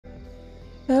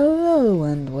Hello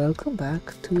and welcome back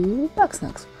to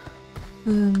Bugsnax.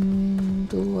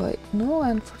 Do I? No,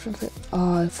 unfortunately,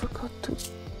 I forgot to.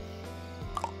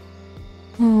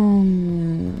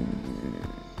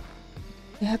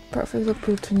 I had perfect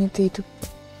opportunity to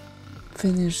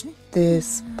finish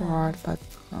this part, but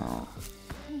oh,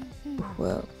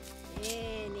 well.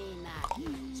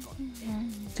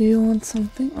 Do you want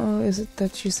something, or is it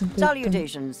that you simply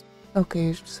Salutations. Okay,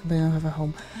 you simply don't have a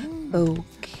home.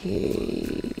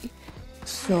 Okay.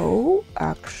 So,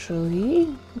 actually,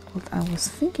 what I was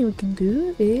thinking we can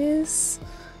do is...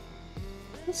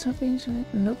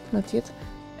 Nope, not yet.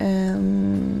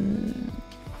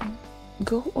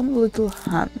 Go on a little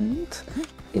hunt.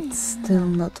 It's still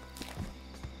not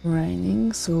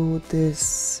raining, so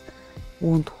this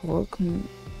won't work. We're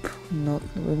not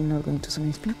going to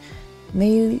summon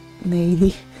me.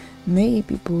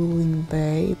 Maybe Bowling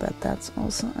Bay, but that's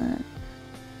also a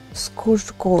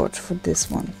Scorched Gorge for this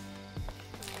one.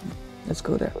 Let's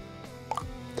go there.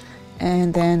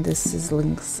 And then this is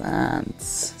Link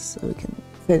Sands, so we can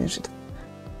finish it.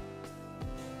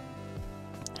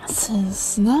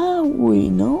 Since now we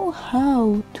know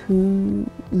how to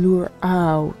lure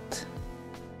out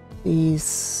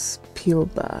these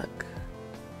peelback.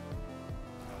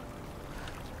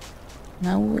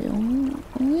 Now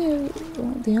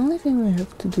the only thing we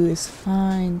have to do is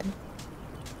find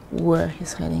where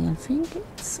he's hiding. I think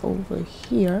it's over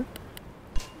here.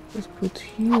 Let's put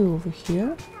you over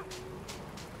here.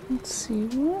 Let's see,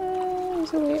 where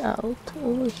is the way out?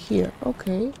 Over here,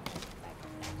 okay.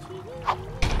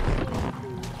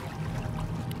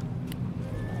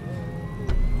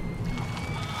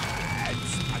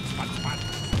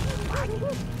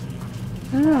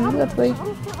 No, that way.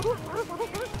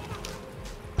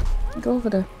 Go over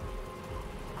there.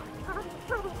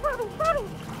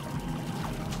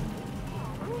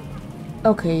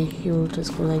 Okay, he will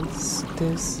just go like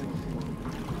this.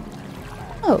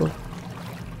 Oh.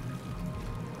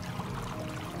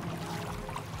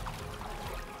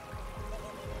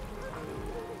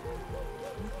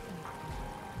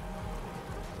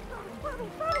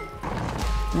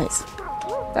 Nice.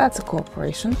 That's a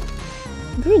cooperation.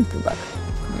 Green back.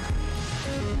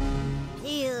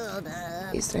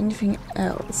 Is there anything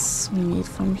else we need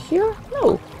from here?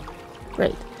 No.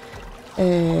 Great.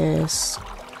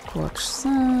 Scorched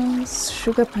Sands,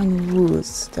 Sugar Pine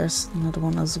Woods. There's another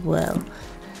one as well.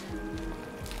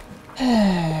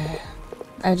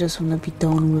 I just want to be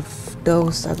done with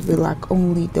those that we lack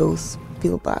only those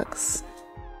peelbacks.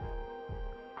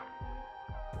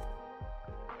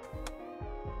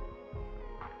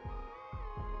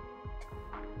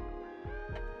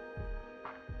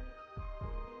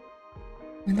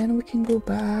 And then we can go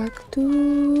back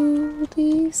to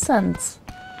the sands.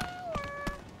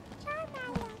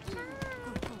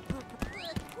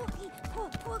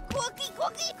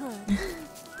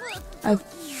 I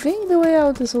think the way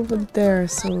out is over there,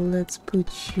 so let's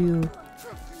put you...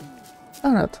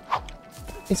 Oh, not.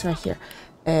 It's right here.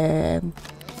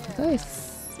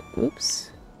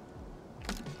 Oops.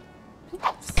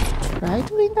 Let's try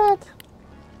doing that.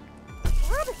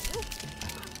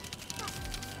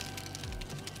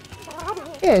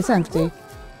 Yeah, it's empty.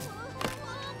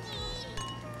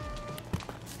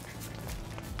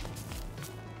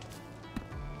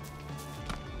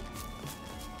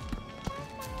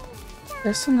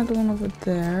 There's another one over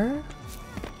there.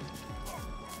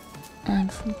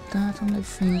 And for that one I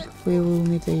think we will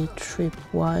need a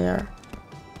tripwire.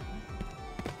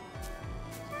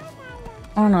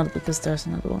 Or not, because there's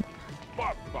another one.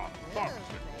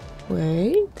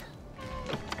 Wait.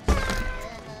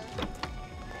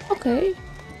 Okay.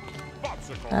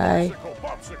 Hi.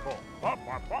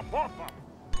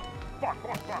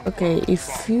 Okay,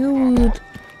 if you would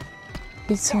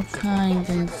be so kind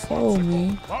and follow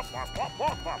me.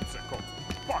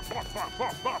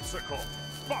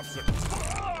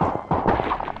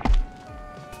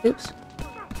 Oops.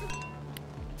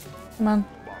 Come on.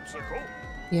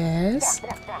 Yes.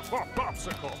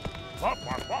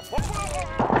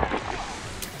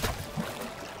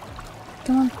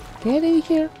 Come on, get in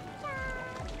here.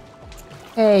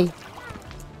 Hey.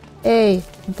 Hey,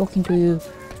 I'm talking to you.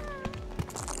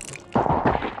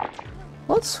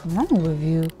 What's wrong with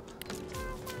you?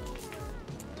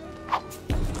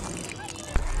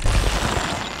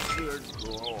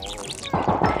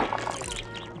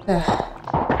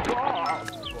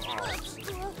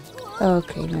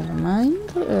 Okay, never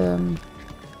mind.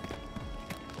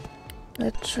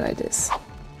 Let's try this.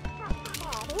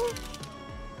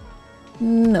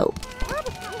 No.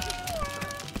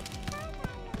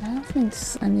 I don't think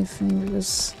it's anything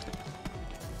because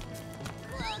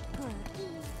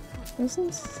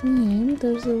Doesn't seem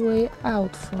there's a way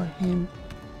out for him.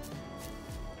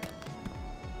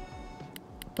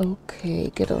 Okay,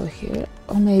 get over here.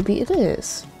 Or maybe it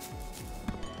is.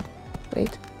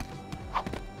 Wait.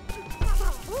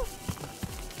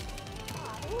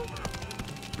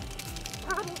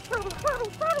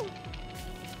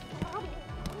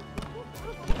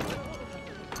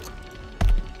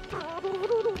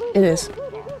 It is.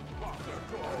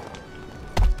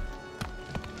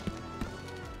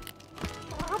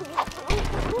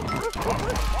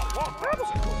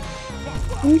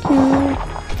 Thank you.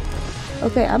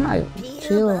 Okay, I'm out.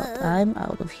 Chill. I'm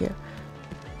out of here.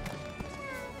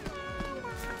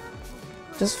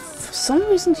 Just for some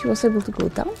reason he was able to go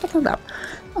down, but not up.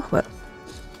 Oh well.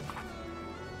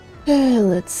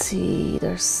 Let's see.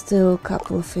 There's still a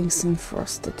couple of things in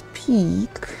Frosted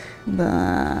Peak,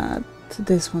 but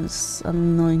this one's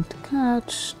annoying to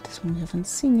catch. This one we haven't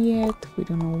seen yet. We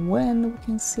don't know when we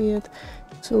can see it.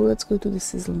 So let's go to the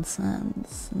Sizzling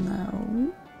Sands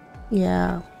now.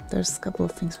 Yeah, there's a couple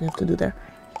of things we have to do there.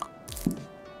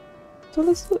 So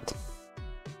let's do it.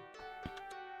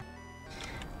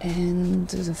 And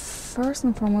the first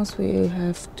and foremost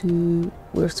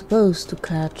we're supposed to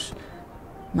catch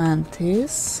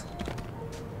mantis.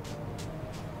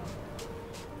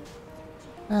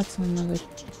 That's another.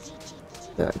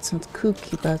 It's not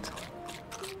Cookie, but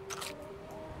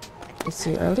you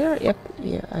see earlier? Yep,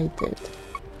 yeah, I did.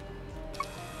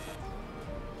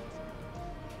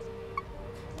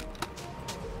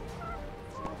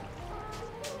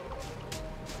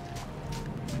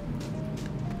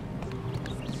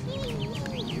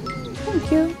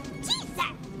 Thank you.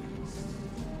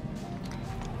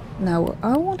 Now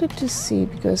I wanted to see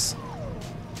because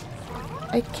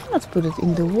I cannot put it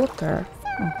in the water.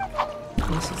 Oh,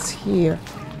 yes, it's here.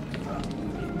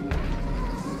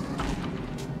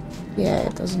 Yeah,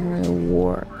 it doesn't really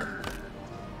work.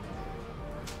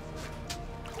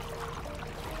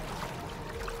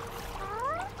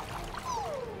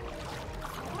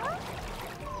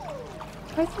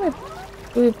 Why can I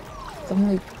put it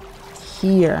only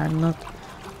here and not?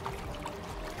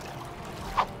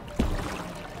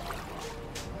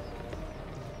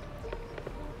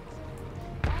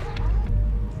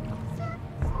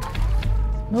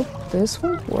 Nope, this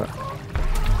won't work.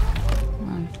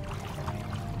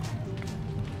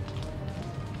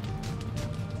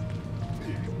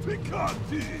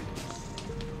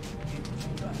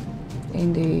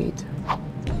 Indeed.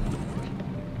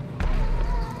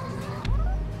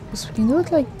 Because we can do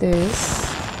it like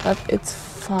this, but it's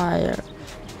fire.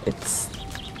 It's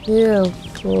still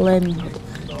flaming.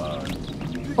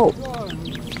 Oh,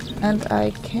 and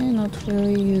I cannot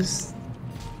really use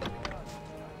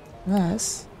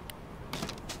this.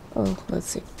 Oh, let's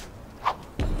see.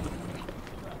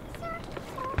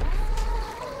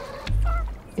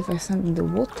 If I stand in the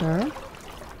water,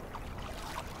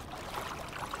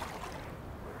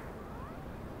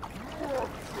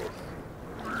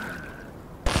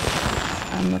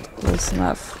 I'm not close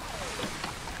enough.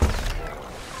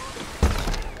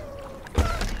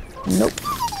 Nope.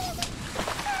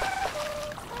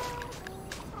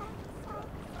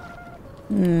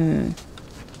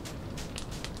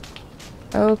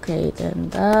 Okay, then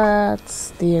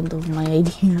that's the end of my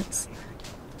ideas.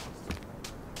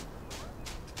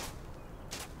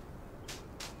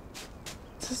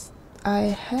 Just, I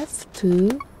have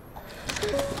to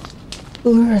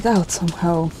lure it out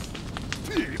somehow.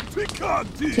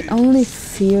 He only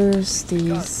fears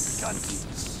these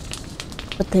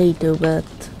potato, but...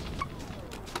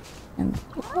 And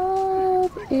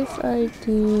what if I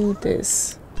do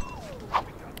this?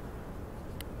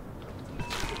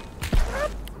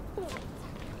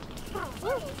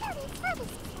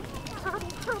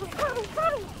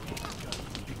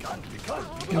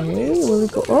 Okay, will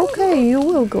it go? Okay, you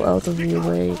will go out of your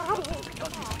way.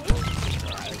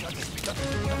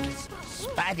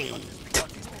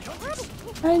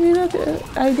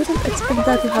 I didn't expect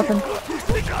that to happen.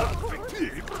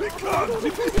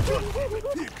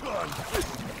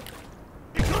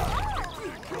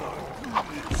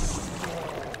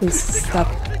 Please stop.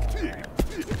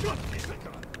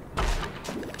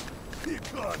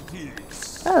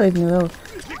 Oh, leave me alone.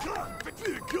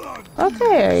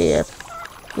 Okay,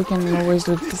 we can always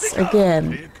do this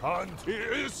again.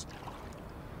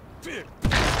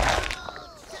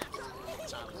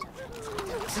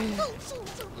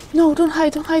 No, don't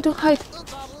hide, don't hide, don't hide.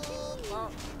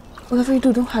 Whatever you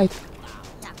do, don't hide.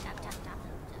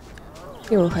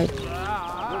 You will hide.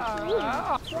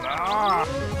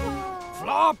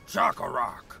 Flop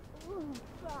Chakarock.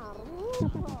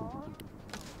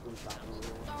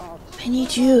 I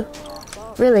need you.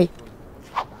 Really?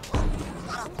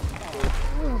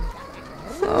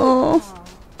 Oh.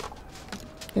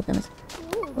 Okay, damn it.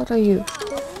 What are you?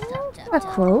 A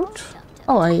cockroach?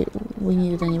 Oh, we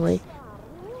need it anyway.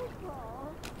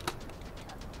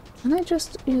 Can I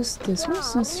just use this one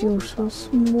since you're so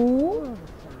small?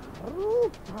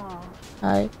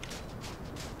 Hi.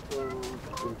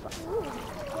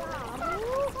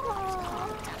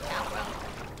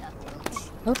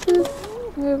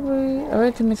 Every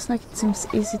ultimate snack, it seems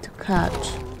easy to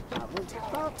catch.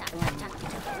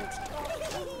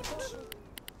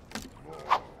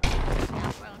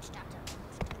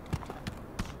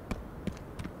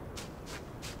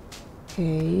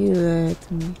 Okay,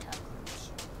 let me.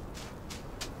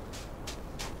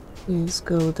 Please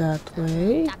go that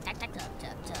way.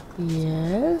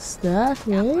 Yes, that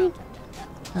way.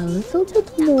 A little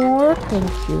bit more,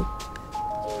 thank you.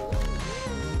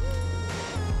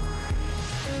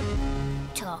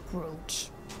 Cockroach.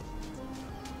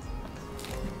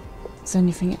 Is there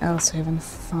anything else I haven't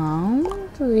found?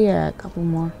 Yeah, a couple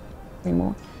more. 3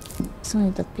 more. It's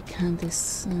only that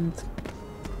picantis and...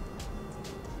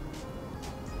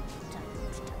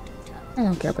 I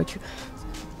don't care about you.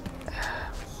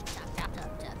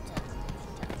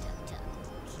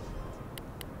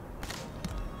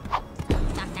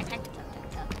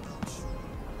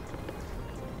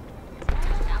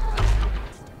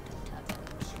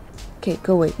 Okay,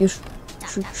 go away. You shoot.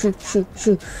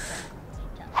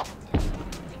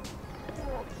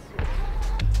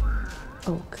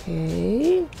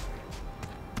 Okay.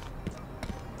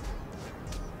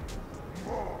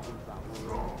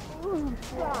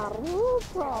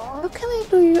 How can I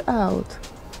lure you out?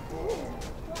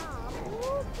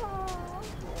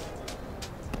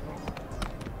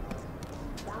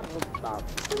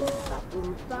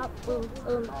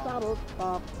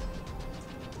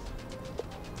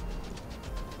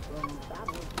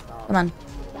 Come on.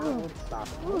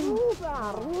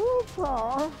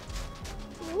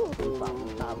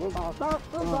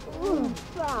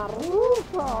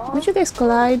 Would you guys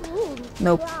collide?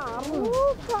 Nope.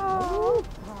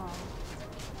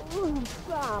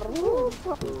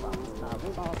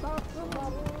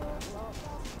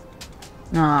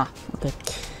 Ah, okay.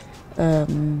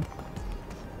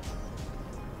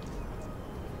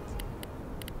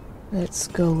 Let's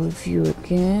go with you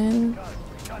again.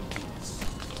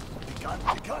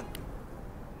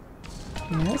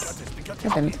 Yes.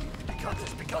 God damn it.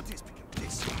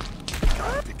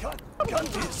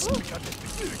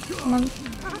 Come on.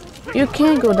 You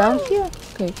can't go down here?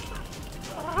 Okay.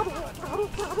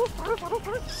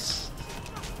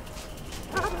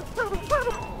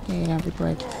 Yeah, be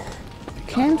great.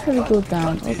 Can't really go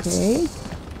down. Okay.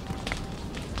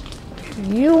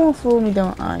 You won't follow me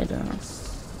down either.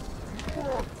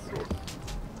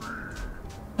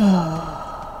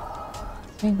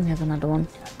 I think we have another one.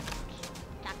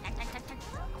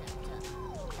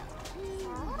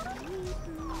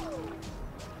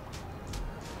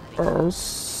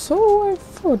 So I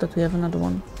thought that we have another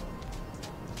one.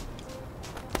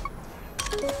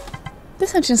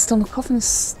 This ancient stone coffin is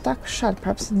stuck shut.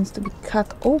 Perhaps it needs to be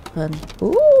cut open.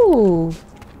 Ooh!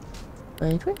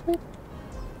 Wait. I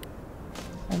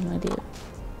have no idea.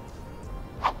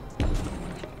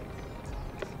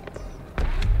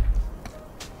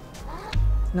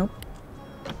 Nope.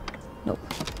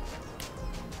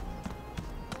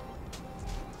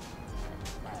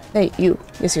 Hey, you.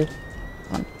 Yes, you.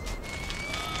 Come on.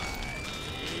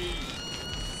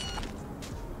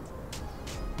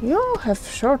 You all have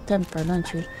short temper,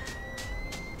 don't you?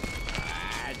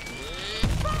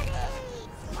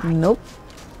 Nope.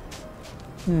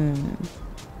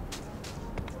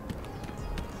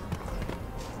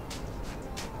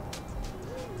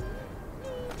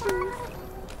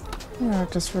 Yeah,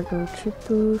 just regular trip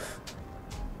booth.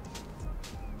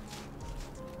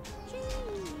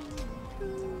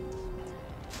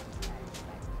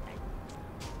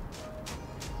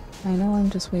 I know I'm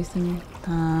just wasting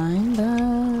time,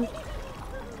 but...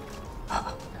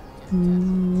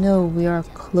 No, we are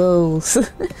close.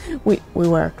 we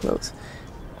were close.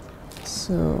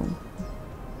 So...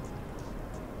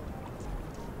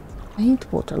 I need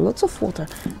water, lots of water.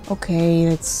 Okay,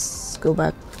 let's go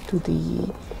back to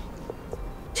the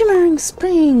Shimmering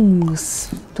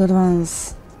Springs to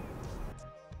advance.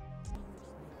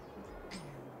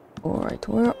 Alright,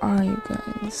 where are you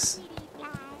guys?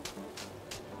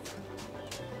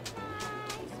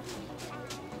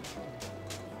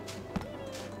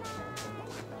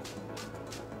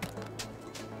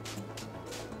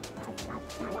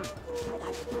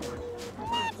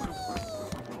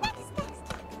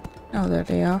 Oh, there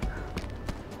they are.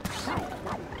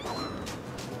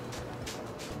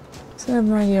 So I have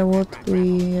no idea what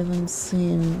we haven't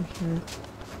seen here.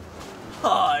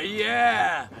 Oh,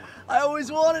 yeah! I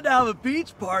always wanted to have a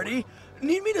beach party.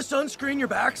 Need me to sunscreen your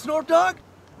back, Snorp Dog?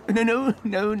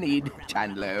 No need,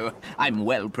 Chandler. I'm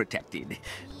well protected.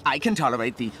 I can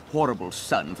tolerate the horrible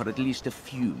sun for at least a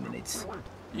few minutes.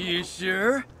 You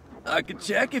sure? I could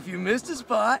check if you missed a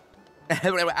spot.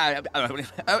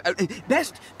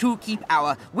 Best to keep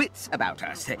our wits about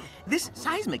us. This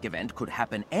seismic event could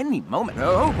happen any moment.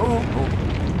 Oh.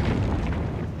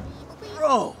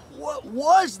 Bro, what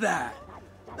was that?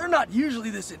 They're not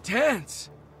usually this intense.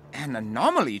 An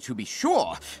anomaly, to be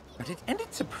sure, but it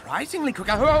ended surprisingly quick.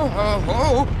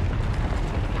 Oh.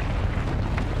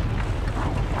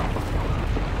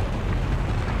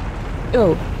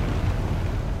 Oh.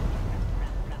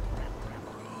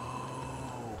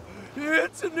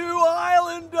 It's a new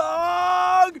island,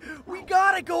 dog! We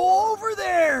gotta go over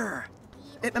there!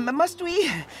 Must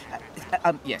we?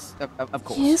 Yes, of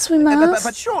course. Yes, we must.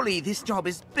 But surely this job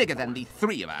is bigger than the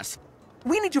three of us.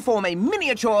 We need to form a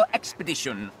miniature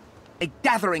expedition. A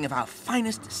gathering of our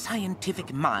finest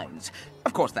scientific minds.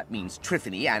 Of course, that means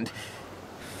Triffany and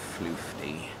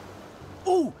Floofty.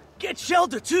 Ooh, get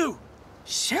Shelda too!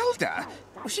 Shelda?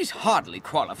 Well, she's hardly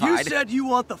qualified. You said you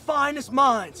want the finest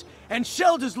minds, and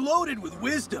Shelda's loaded with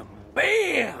wisdom.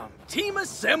 Bam! Team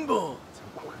assembled!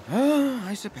 Oh,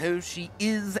 I suppose she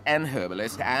is an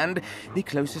herbalist, and the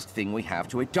closest thing we have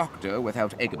to a doctor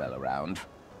without Eggabell around.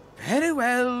 Very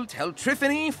well, tell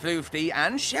Triffany, Floofty,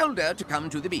 and Shelda to come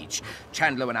to the beach.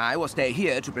 Chandler and I will stay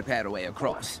here to prepare a way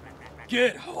across.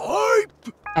 Get hype!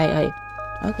 Aye.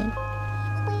 Okay.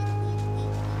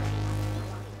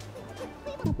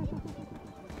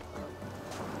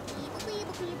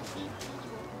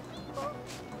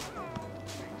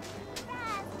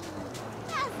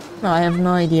 No, I have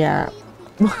no idea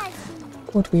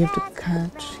what we have to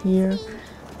catch here.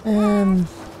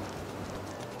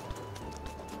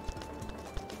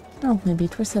 Oh, maybe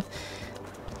it was that.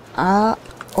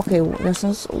 Okay, there's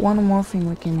just one more thing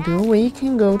we can do. We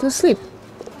can go to sleep.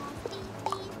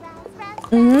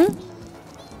 You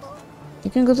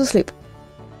can go to sleep.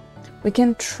 We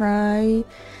can try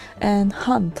and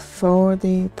hunt for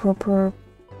the proper,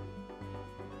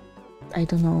 I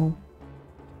don't know,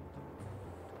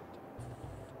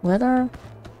 weather,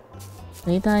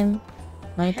 daytime,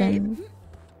 nighttime.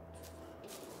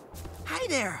 Hi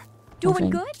there. Doing Nothing.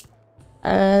 good?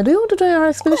 Do you want to join our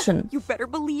expedition? You better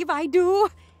believe I do.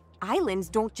 Islands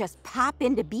don't just pop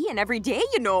into being every day,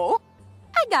 you know.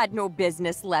 I got no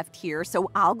business left here,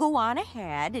 so I'll go on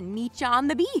ahead and meet you on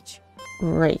the beach.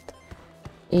 Great.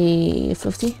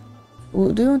 50?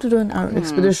 Do you want to join our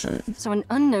expedition? So an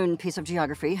unknown piece of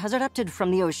geography has erupted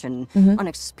from the ocean,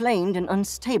 unexplained and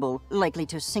unstable, likely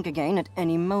to sink again at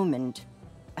any moment.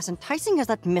 As enticing as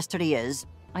that mystery is,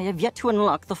 I have yet to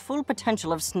unlock the full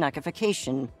potential of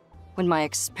snackification. When my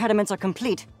experiments are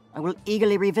complete, I will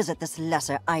eagerly revisit this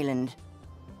lesser island.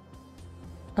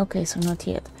 Okay, so not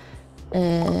yet.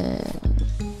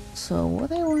 So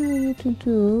what I want you to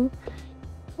do...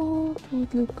 What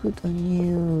would look good on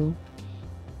you?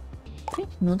 Think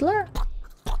noodler?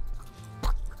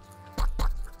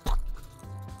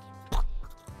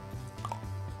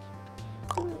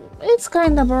 It's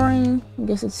kinda boring. I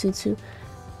guess it suits you.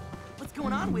 What's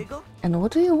going on, Wiggle? And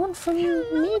what do you want from me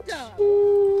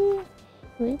to...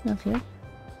 Wait, not here.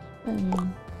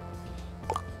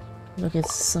 Look at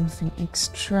something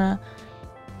extra.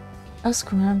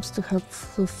 Ask Rams to help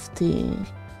Floofty.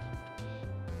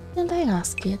 And I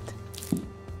ask it.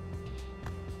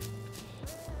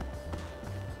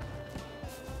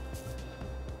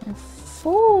 I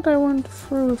thought I went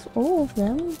through with all of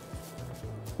them.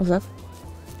 What's that?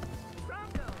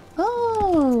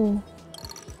 Oh!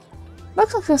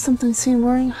 Bugsnax has sometimes seen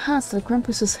wearing hats that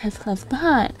Grampuses have left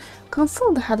behind.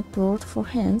 Consult the hat board for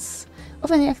hints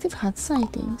of any active hat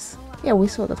sightings. Yeah, we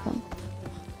saw that one.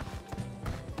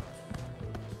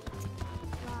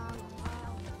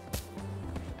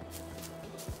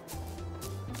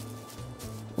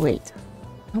 Wait,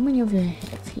 how many of you I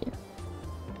have here?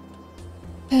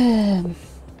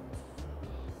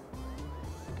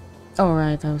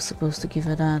 Alright, I was supposed to give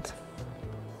her that.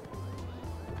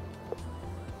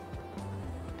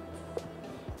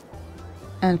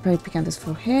 And Pride Picant is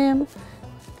for him.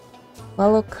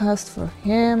 Cast for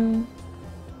him.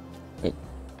 Wait,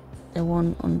 the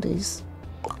one on this.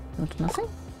 Not nothing?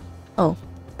 Oh,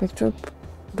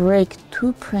 break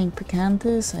 2 Prank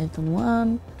Picantis, item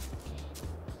 1.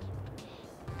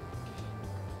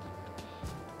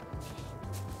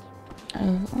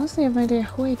 I honestly have no idea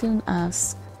who I didn't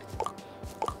ask.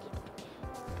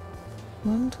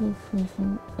 1, 2, 3,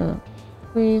 4,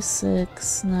 3,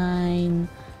 6, 9,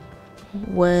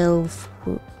 12,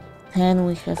 10.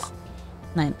 We have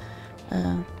 9.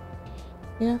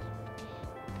 Yeah.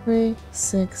 3,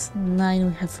 6, 9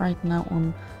 we have right now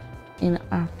on in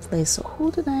our place. So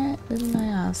who didn't I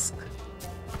ask?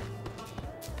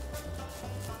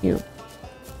 You.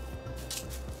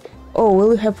 Oh,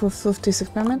 will you help with this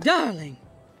experiment? Darling,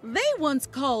 they once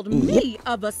called me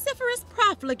a vociferous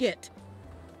profligate.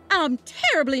 I'm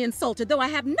terribly insulted, though I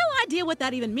have no idea what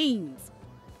that even means.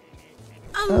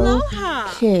 Aloha!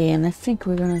 Okay, and I think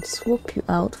we're gonna swap you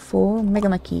out for Mega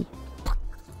Maki.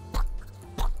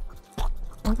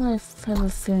 Although I have a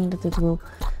feeling that it will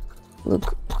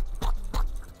look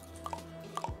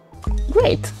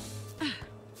great.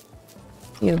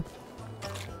 You.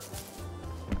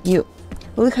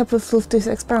 Will you help with this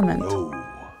experiment? No.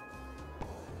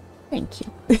 Thank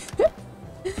you.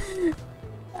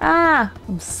 Ah,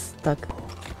 I'm stuck.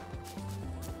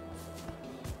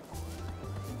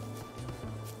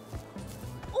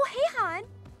 Oh, hey, hon.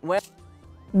 Well,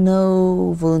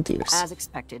 No volunteers. as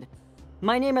expected.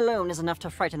 My name alone is enough to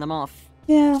frighten them off.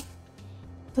 Yeah.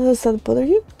 Does that bother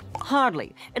you?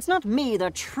 Hardly. It's not me they're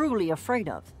truly afraid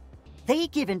of. They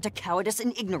give in to cowardice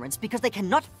and ignorance because they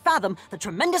cannot fathom the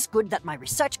tremendous good that my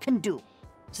research can do.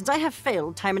 Since I have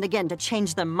failed time and again to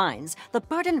change their minds, the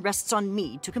burden rests on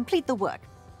me to complete the work.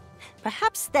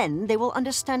 Perhaps then they will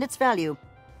understand its value.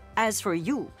 As for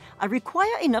you, I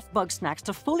require enough Bugsnax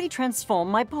to fully transform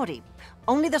my body.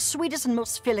 Only the sweetest and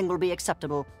most filling will be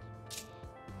acceptable.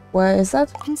 Why is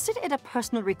that? Consider it a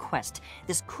personal request.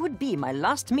 This could be my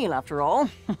last meal after all.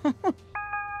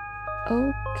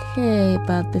 Okay,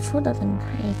 but before that I'm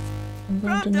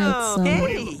going to need some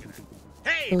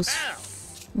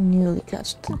those newly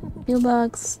catched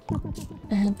bugs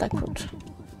and cockroach.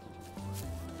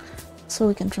 So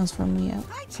we can transform you out.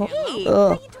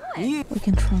 We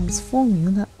can transform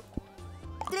you that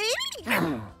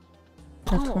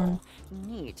one.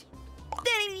 Neat.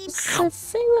 So I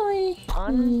think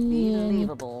we need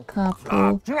Unbelievable. a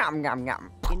couple Yum, yum,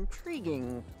 yum.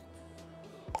 Intriguing.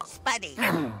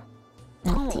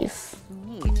 and teeth.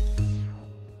 Neat.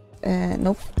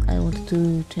 Nope, I wanted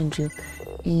to change you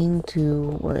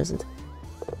into, where is it?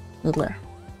 Noodler.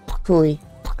 Fully.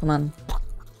 Come on.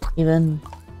 Even.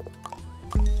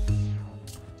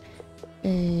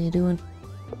 Do you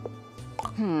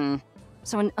want...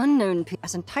 So an unknown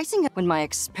as enticing when my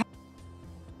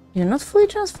You're not fully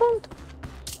transformed?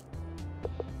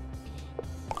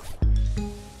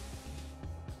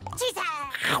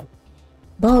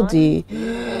 Body.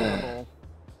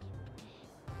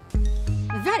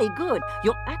 Very good.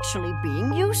 You're actually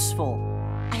being useful.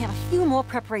 I have a few more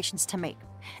preparations to make.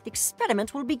 The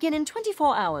experiment will begin in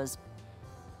 24 hours.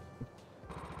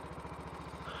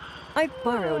 I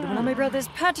borrowed one of my brother's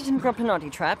patented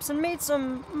Grumpinati traps and made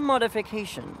some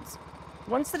modifications.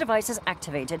 Once the device is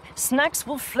activated, snacks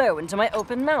will flow into my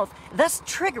open mouth, thus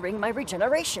triggering my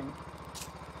regeneration.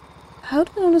 How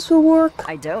do you know this will work?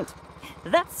 I don't.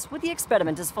 That's what the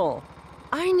experiment is for.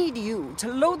 I need you to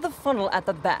load the funnel at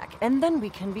the back, and then we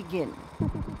can begin.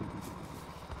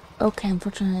 Okay,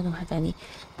 unfortunately I don't have any.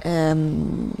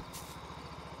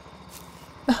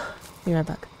 Be right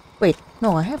back. Wait,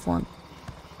 no, I have one.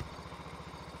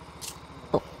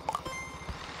 Oh.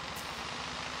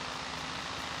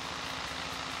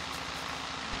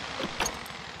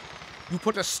 You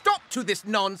put a stop to this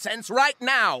nonsense right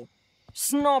now!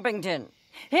 Snobbington,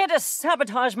 here to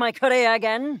sabotage my career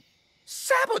again?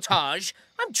 Sabotage?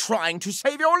 I'm trying to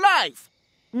save your life!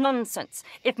 Nonsense.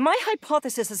 If my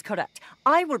hypothesis is correct,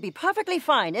 I will be perfectly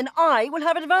fine, and I will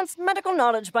have advanced medical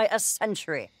knowledge by a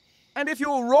century. And if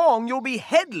you're wrong, you'll be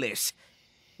headless.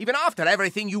 Even after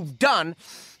everything you've done,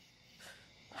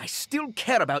 I still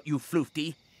care about you,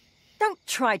 Floofty. Don't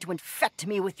try to infect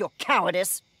me with your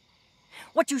cowardice.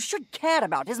 What you should care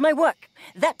about is my work.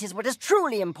 That is what is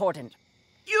truly important.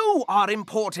 You are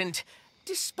important.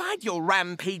 Despite your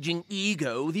rampaging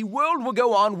ego, the world will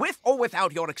go on with or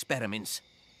without your experiments.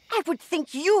 I would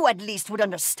think you at least would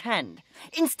understand.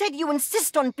 Instead, you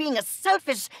insist on being a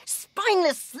selfish,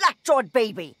 spineless, slack-jawed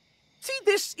baby. See,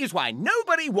 this is why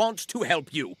nobody wants to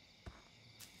help you.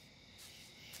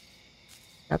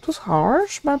 That was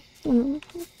harsh, but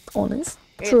honest.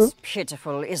 True. It's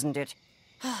pitiful, isn't it?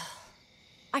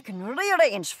 I can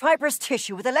rearrange fibrous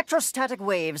tissue with electrostatic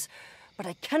waves, but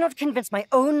I cannot convince my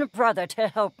own brother to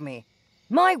help me.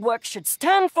 My work should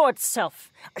stand for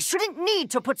itself. I shouldn't need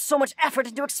to put so much effort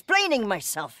into explaining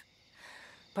myself.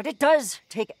 But it does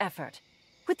take effort.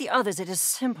 With the others, it is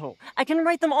simple. I can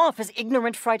write them off as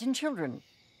ignorant, frightened children.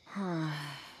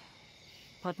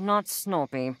 But not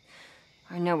Snoopy.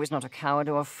 I know he's not a coward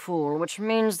or a fool, which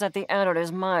means that the error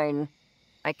is mine.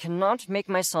 I cannot make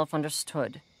myself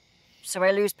understood. So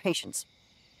I lose patience.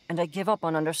 and I give up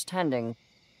on understanding.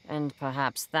 And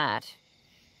perhaps that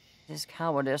is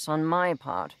cowardice on my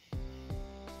part.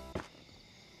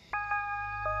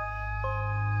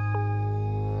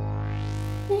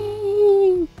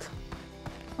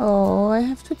 Oh, I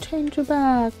have to change you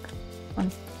back.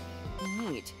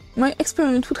 Neat. My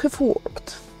experiment would have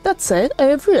worked. That said, I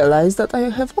have realized that I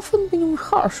have often been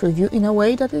harsh with you in a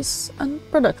way that is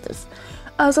unproductive.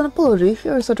 As an apology,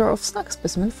 here is a jar of snack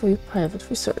specimen for your private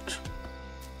research.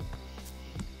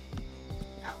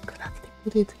 How could I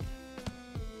put it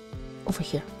over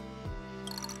here?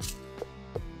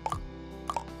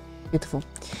 Beautiful.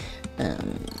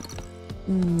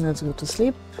 Let's go to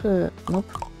sleep. Nope.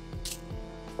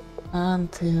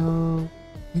 Until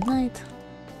midnight?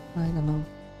 I don't know.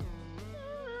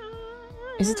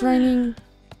 Is it raining?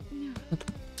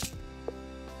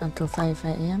 Until 5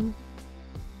 AM?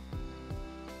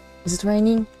 Is it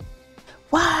raining?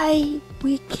 Why?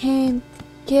 We can't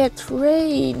get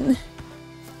rain.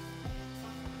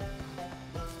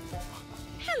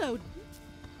 Hello.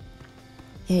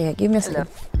 Yeah, give me a second.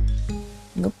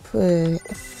 Nope.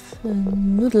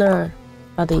 Noodler,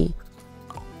 buddy.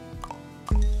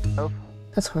 Oh.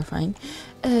 That's horrifying.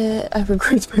 I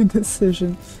regret my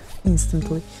decision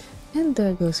instantly. And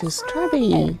there goes your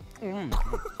strawberry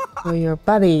for your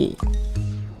buddy.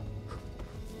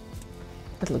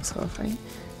 That looks horrifying.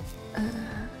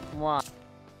 What?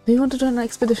 Do you want to join our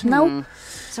expedition now?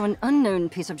 So an unknown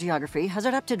piece of geography has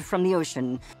erupted from the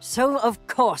ocean. So of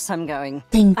course I'm going.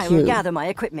 Thank I you. will gather my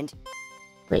equipment.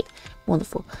 Great.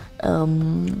 Wonderful.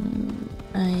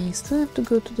 I still have to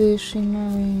go to the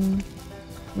shimmering...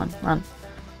 Come on, run.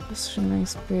 The shimmering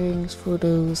springs for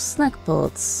those snack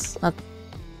pots that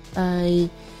I've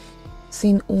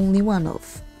seen only one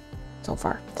of so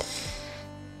far.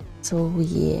 So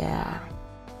yeah,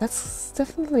 that's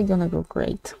definitely gonna go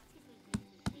great.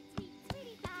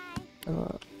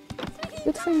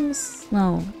 Good things?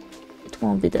 No, it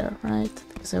won't be there, right?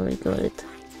 Because I already got it.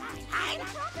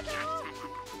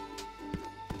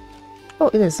 Oh,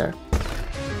 it is there.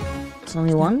 There's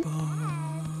only one.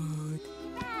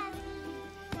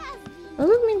 Does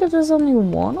it mean that there's only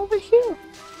one over here?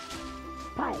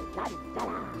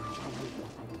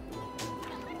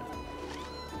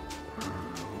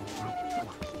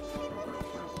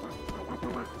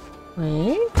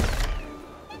 Wait.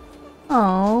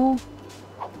 Oh.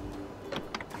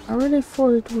 I really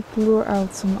thought it would lure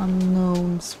out some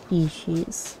unknown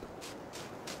species.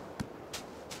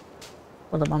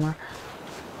 What a bummer.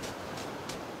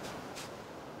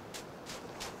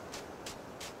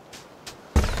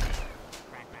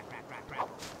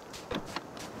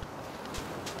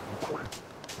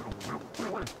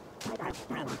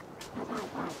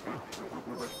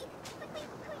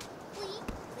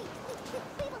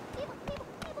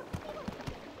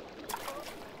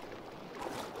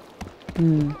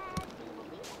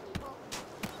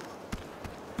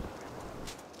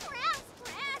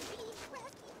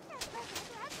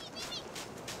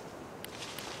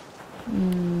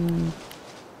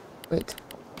 Wait,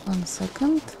 1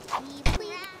 second.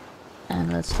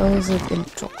 And let's dose it in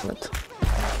chocolate.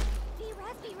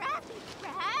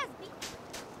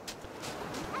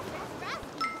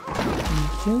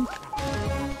 Thank you.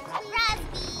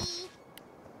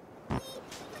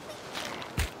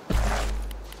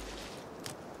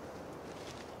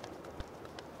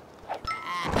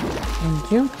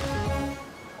 Thank you.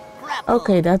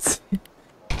 Okay, that's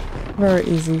very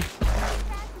easy.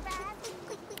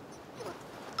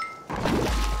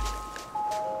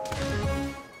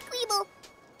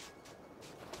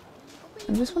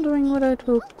 I'm just wondering whether it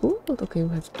will cool. Okay, we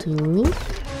have 2.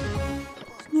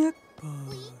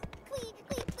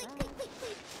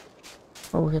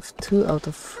 Oh, we have 2 out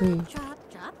of 3.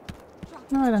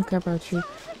 No, I don't care about you.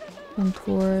 Don't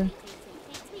worry.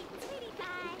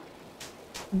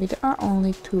 Maybe there are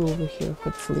only 2 over here,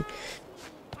 hopefully.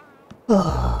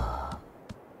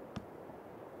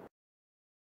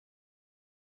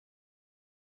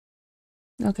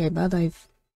 Okay, but I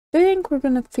think we're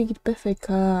gonna feed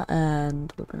Befika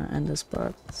and we're gonna end this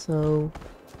part, so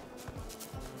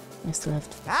I still have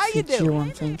to feed you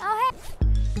one thing.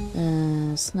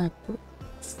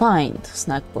 Find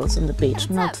snack balls on the beach,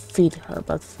 not feed her,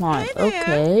 but find.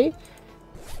 Okay.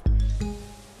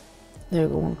 There you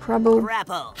go, one crabble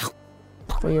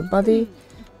for your buddy,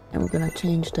 and we're gonna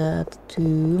change that to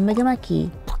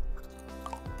Megamaki.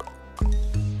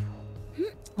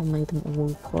 I'll make them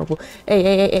all horrible.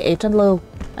 Hey, Chandlo!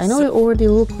 I know you already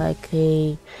look like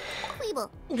a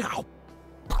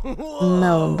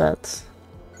melon, but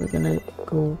we're gonna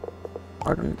go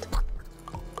hard on it.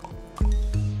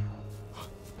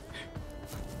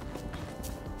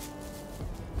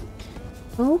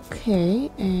 Okay,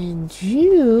 and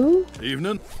you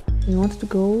Evening. want to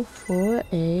go for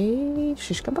a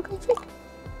shish kebab, I think.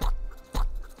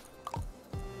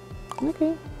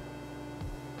 Okay.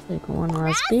 Take one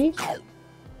recipe.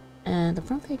 And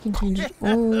apparently I can change it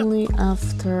only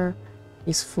after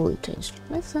it's fully changed.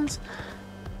 Makes sense.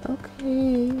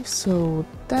 Okay, so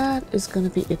that is gonna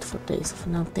be it for today. So for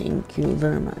now, thank you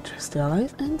very much. Stay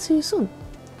alive and see you soon.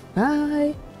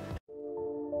 Bye!